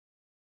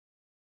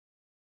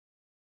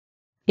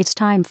It's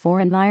time for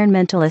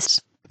environmentalists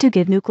to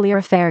give nuclear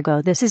a fair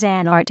go. This is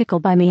an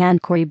article by me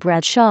and Corey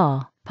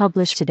Bradshaw,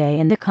 published today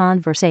in The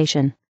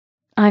Conversation.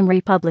 I'm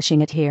republishing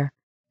it here.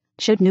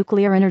 Should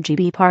nuclear energy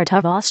be part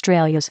of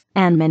Australia's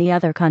and many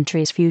other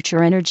countries'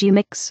 future energy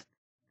mix?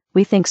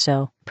 We think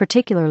so,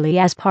 particularly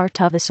as part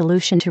of a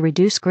solution to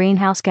reduce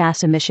greenhouse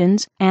gas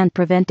emissions and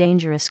prevent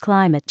dangerous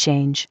climate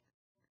change.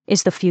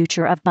 Is the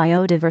future of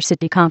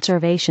biodiversity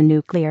conservation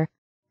nuclear?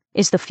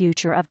 Is the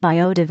future of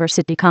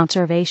biodiversity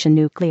conservation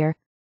nuclear?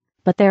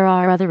 But there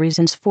are other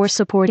reasons for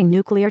supporting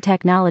nuclear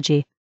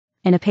technology.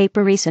 In a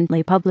paper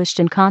recently published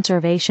in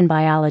Conservation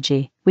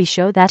Biology, we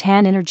show that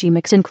an energy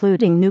mix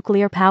including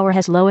nuclear power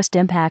has lowest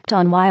impact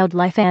on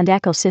wildlife and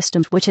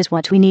ecosystems, which is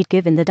what we need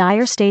given the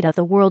dire state of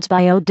the world's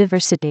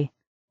biodiversity.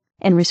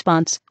 In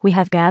response, we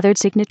have gathered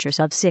signatures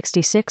of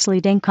 66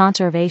 leading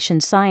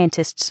conservation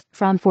scientists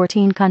from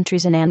 14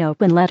 countries in an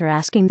open letter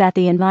asking that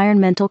the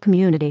environmental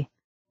community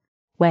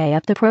weigh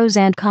up the pros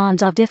and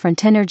cons of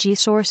different energy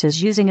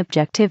sources using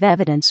objective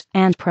evidence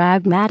and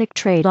pragmatic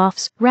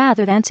trade-offs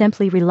rather than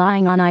simply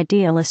relying on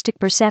idealistic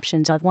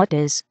perceptions of what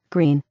is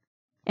green.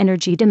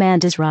 Energy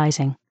demand is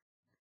rising.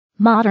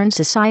 Modern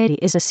society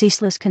is a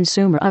ceaseless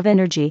consumer of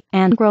energy,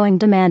 and growing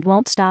demand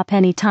won't stop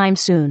anytime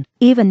soon,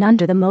 even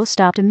under the most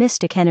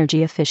optimistic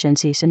energy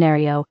efficiency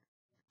scenario.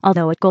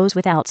 Although it goes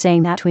without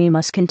saying that we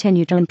must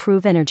continue to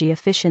improve energy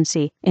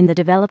efficiency in the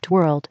developed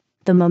world,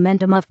 the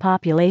momentum of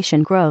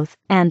population growth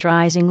and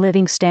rising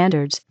living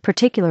standards,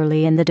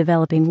 particularly in the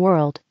developing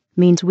world,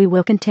 means we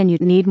will continue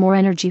to need more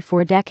energy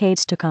for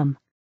decades to come.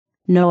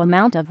 No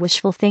amount of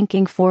wishful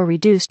thinking for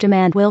reduced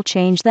demand will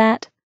change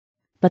that.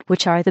 But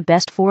which are the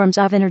best forms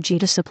of energy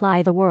to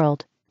supply the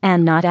world,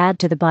 and not add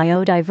to the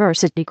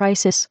biodiversity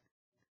crisis?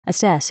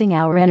 Assessing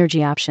our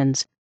energy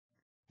options.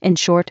 In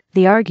short,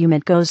 the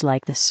argument goes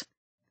like this.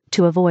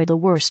 To avoid the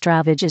worst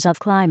ravages of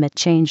climate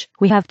change,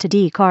 we have to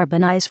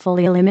decarbonize,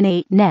 fully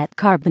eliminate net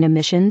carbon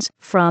emissions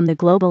from the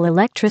global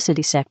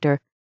electricity sector.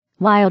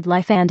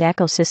 Wildlife and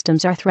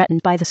ecosystems are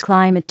threatened by this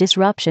climate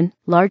disruption,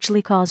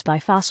 largely caused by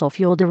fossil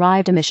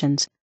fuel-derived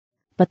emissions.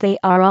 But they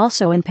are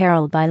also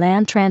imperiled by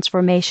land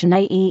transformation,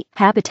 i.e.,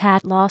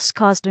 habitat loss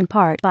caused in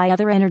part by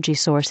other energy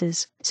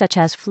sources, such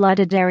as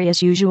flooded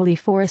areas, usually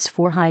forests,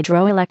 for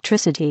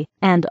hydroelectricity,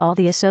 and all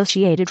the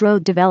associated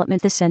road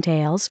development this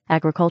entails,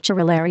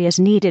 agricultural areas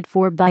needed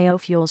for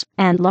biofuels,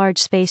 and large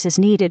spaces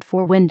needed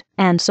for wind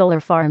and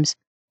solar farms.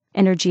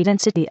 Energy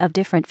density of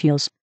different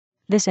fuels.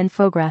 This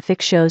infographic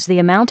shows the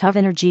amount of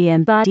energy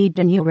embodied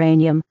in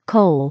uranium,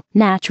 coal,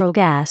 natural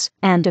gas,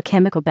 and a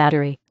chemical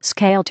battery,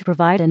 scaled to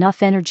provide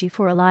enough energy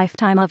for a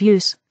lifetime of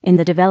use in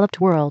the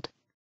developed world.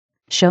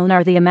 Shown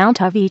are the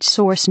amount of each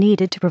source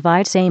needed to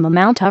provide same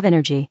amount of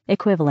energy,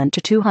 equivalent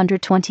to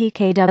 220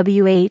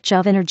 kWh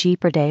of energy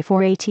per day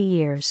for 80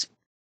 years.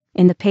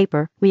 In the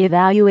paper, we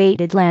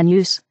evaluated land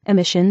use,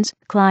 emissions,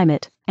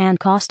 climate, and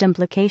cost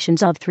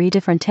implications of 3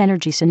 different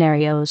energy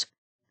scenarios.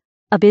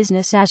 A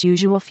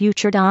business-as-usual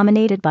future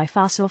dominated by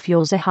fossil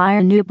fuels, a high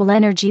renewable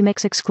energy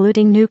mix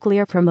excluding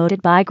nuclear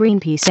promoted by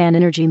Greenpeace, an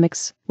energy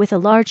mix with a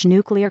large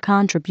nuclear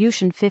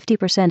contribution,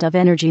 50% of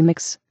energy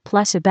mix,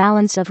 plus a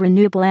balance of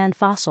renewable and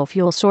fossil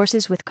fuel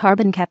sources with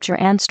carbon capture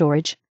and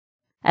storage.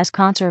 As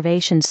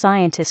conservation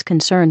scientists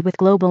concerned with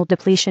global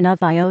depletion of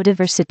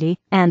biodiversity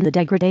and the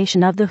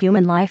degradation of the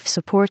human life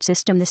support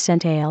system this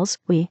entails,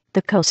 we,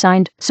 the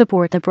co-signed,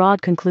 support the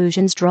broad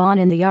conclusions drawn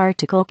in the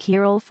article Key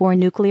Role for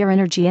Nuclear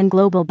Energy and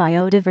Global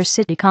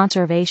Biodiversity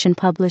Conservation,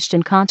 published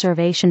in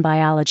Conservation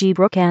Biology,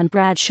 Brook and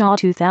Bradshaw,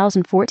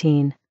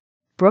 2014.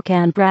 Brook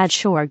and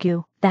Bradshaw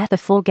argue that the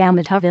full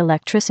gamut of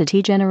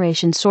electricity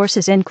generation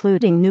sources,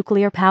 including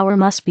nuclear power,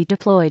 must be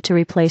deployed to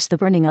replace the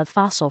burning of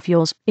fossil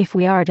fuels if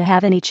we are to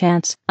have any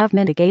chance of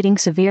mitigating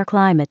severe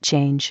climate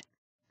change.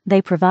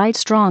 They provide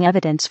strong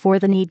evidence for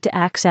the need to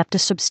accept a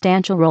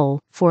substantial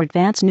role for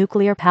advanced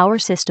nuclear power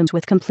systems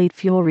with complete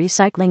fuel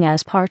recycling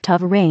as part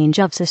of a range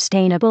of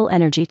sustainable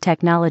energy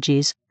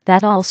technologies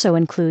that also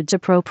includes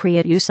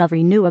appropriate use of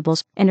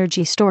renewables,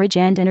 energy storage,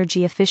 and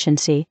energy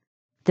efficiency.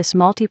 This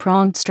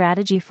multi-pronged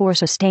strategy for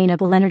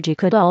sustainable energy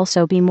could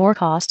also be more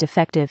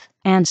cost-effective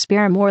and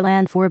spare more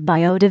land for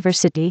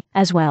biodiversity,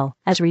 as well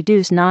as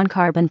reduce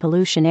non-carbon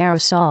pollution,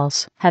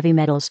 aerosols, heavy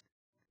metals.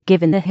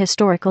 Given the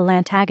historical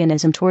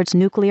antagonism towards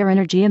nuclear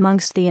energy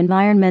amongst the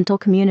environmental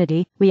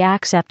community, we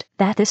accept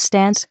that this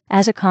stands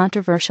as a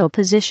controversial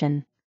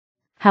position.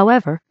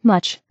 However,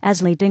 much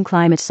as leading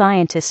climate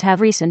scientists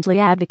have recently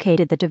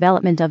advocated the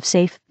development of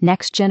safe,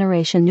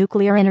 next-generation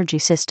nuclear energy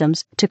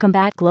systems to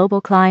combat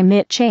global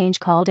climate change,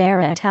 called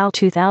ERA et al.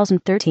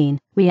 2013,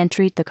 we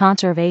entreat the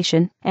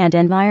conservation and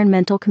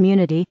environmental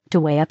community to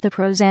weigh up the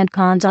pros and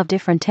cons of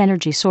different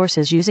energy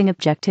sources using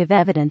objective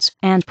evidence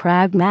and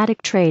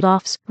pragmatic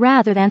trade-offs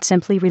rather than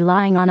simply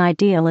relying on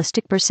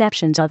idealistic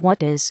perceptions of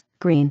what is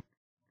green.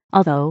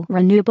 Although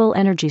renewable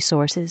energy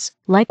sources,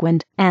 like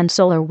wind and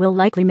solar, will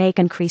likely make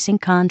increasing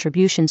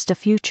contributions to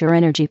future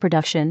energy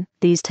production,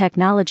 these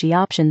technology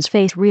options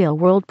face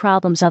real-world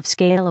problems of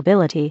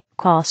scalability,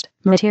 cost,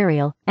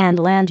 material, and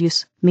land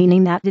use,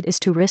 meaning that it is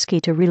too risky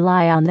to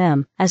rely on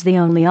them as the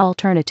only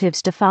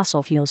alternatives to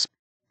fossil fuels.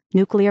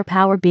 Nuclear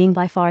power, being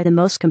by far the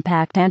most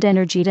compact and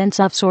energy-dense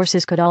of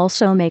sources, could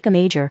also make a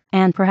major,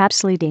 and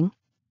perhaps leading,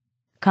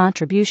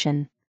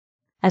 contribution.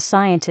 As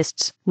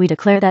scientists, we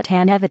declare that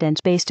an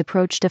evidence-based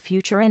approach to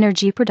future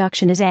energy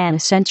production is an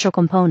essential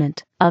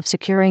component of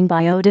securing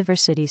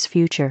biodiversity's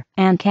future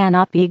and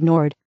cannot be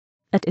ignored.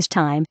 It is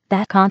time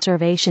that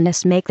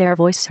conservationists make their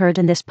voice heard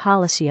in this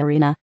policy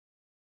arena.